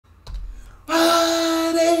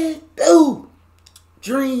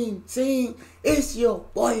dream scene. It's your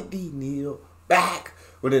boy Neal back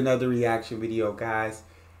with another reaction video, guys.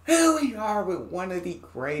 Here we are with one of the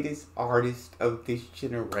greatest artists of this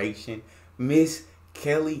generation, Miss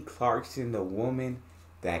Kelly Clarkson, the woman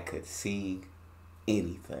that could sing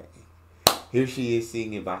anything. Here she is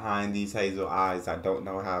singing Behind These Hazel Eyes. I don't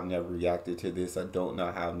know how I've never reacted to this. I don't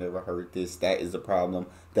know how I've never heard this. That is a problem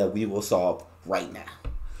that we will solve right now.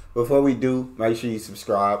 Before we do, make sure you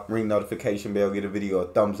subscribe, ring notification bell, get a video a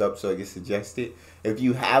thumbs up so it gets suggested. If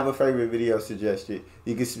you have a favorite video suggested,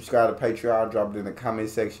 you can subscribe to Patreon, drop it in the comment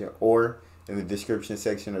section, or in the description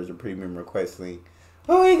section there's a premium request link.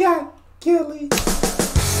 Oh, we got Kelly.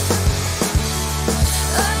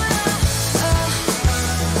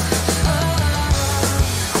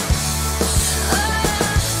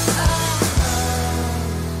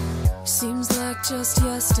 Seems like just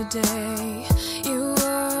yesterday you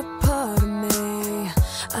were a part of me.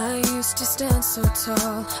 I used to stand so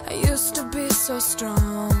tall, I used to be so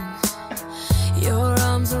strong. Your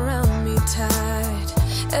arms around me tight,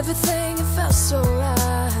 everything it felt so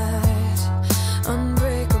right.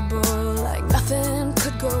 Unbreakable, like nothing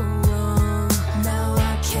could go wrong. Now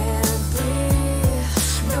I can't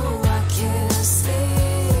breathe, no I can't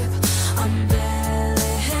sleep. I'm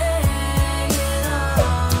barely hanging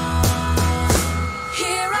on.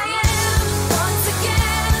 Here I am, once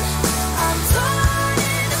again. I'm torn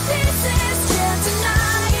into pieces, can't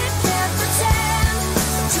deny it, can't pretend.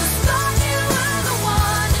 Just thought you were the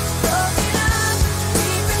one, broken up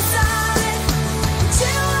deep inside. But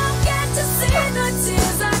you won't get to see the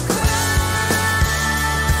tears I cry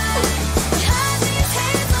behind these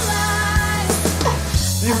hazel eyes.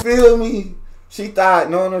 You feel me? She thought,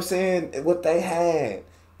 know what I'm saying, what they had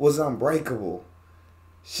was unbreakable.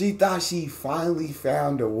 She thought she finally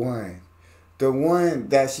found the one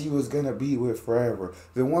that she was going to be with forever.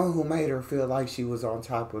 The one who made her feel like she was on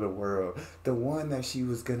top of the world. The one that she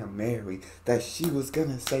was going to marry, that she was going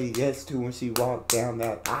to say yes to when she walked down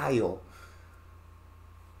that aisle.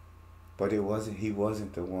 But it wasn't, he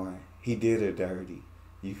wasn't the one. He did her dirty.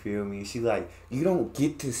 You feel me? She like, you don't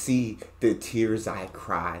get to see the tears I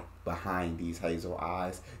cry behind these hazel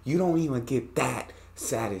eyes. You don't even get that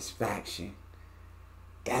satisfaction.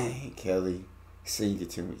 Dang, Kelly. Sing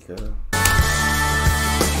it to me, girl. I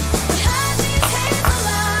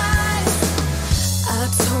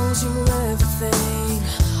told you everything,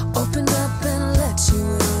 opened up and let you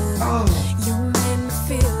in. Oh. You made me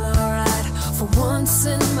feel alright for once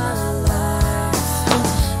in my life.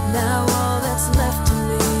 Now all that's left of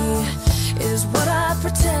me is what I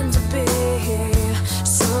pretend to be.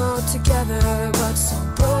 So together but so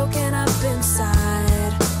broken up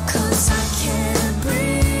inside. 'Cause I can't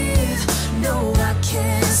breathe, no I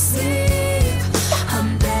can't sleep.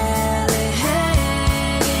 I'm barely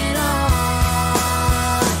hanging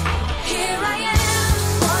on. Here I am,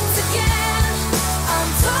 once again. I'm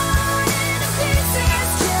torn into pieces,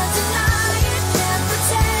 can't deny it, can't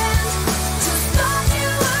pretend. Just thought you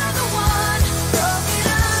were the one, broken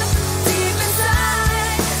up deep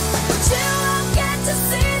inside. But you won't get to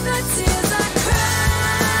see the tears I cry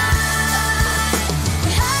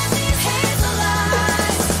behind these hazel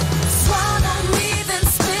eyes. Swallow me, then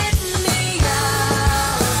spit me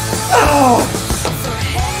out. Oh! For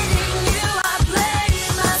hating you, I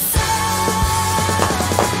blame myself.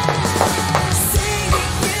 Seeing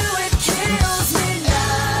you, it kills me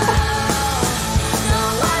now. No,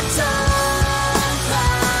 I don't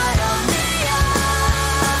cry on the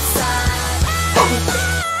outside.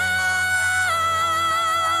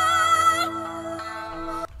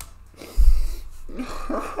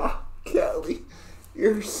 Kelly,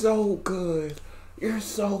 you're so good. You're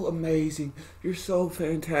so amazing. You're so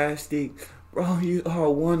fantastic. Bro, you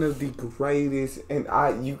are one of the greatest, and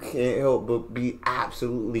you can't help but be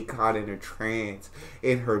absolutely caught in a trance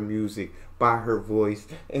in her music, by her voice,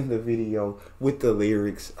 in the video, with the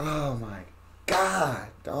lyrics. Oh my God,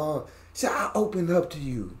 dog. So I opened up to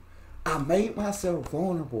you. I made myself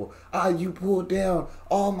vulnerable. You pulled down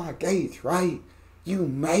all my gates, right? You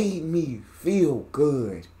made me feel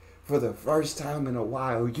good. For the first time in a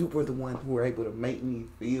while, you were the one who were able to make me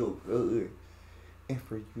feel good. And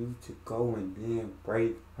for you to go and then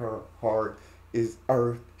break her heart is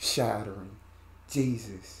earth-shattering.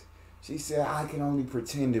 Jesus. She said, I can only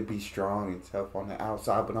pretend to be strong and tough on the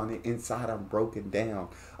outside, but on the inside, I'm broken down.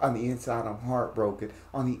 On the inside, I'm heartbroken.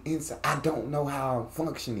 On the inside, I don't know how I'm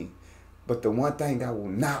functioning. But the one thing I will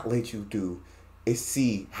not let you do is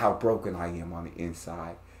see how broken I am on the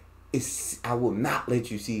inside. I will not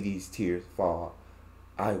let you see these tears fall.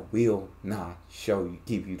 I will not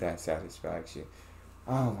give you that satisfaction.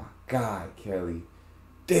 Oh my God, Kelly.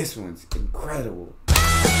 This one's incredible.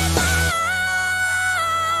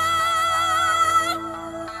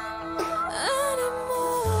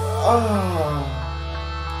 Oh.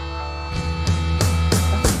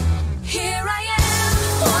 Here I am,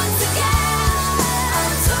 once again.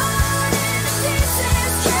 I'm torn into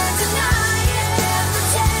pieces, can't deny it, can't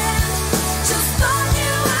pretend. Just thought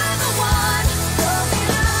you were the one,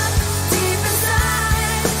 growing up deep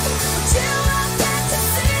inside. But you won't get to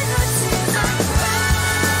see the tears I cry.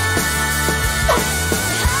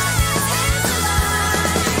 Hazel,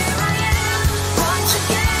 here I am, once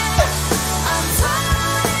again. I'm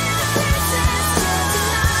torn into pieces, can't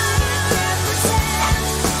deny it, can't pretend.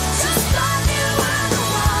 Just thought you were the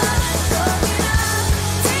one, growing up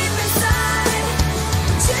deep inside.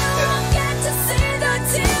 But you won't get to see the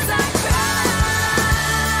tears I cry.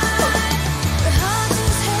 But heart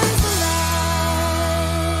is Hazel.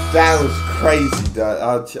 That was crazy,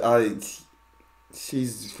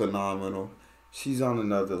 she's phenomenal. She's on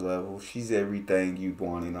another level. She's everything you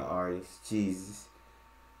want in an artist. Jesus.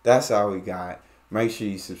 That's all we got. Make sure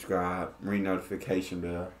you subscribe, ring notification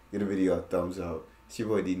bell, give the video a thumbs up. It's your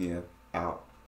boy Neal, out.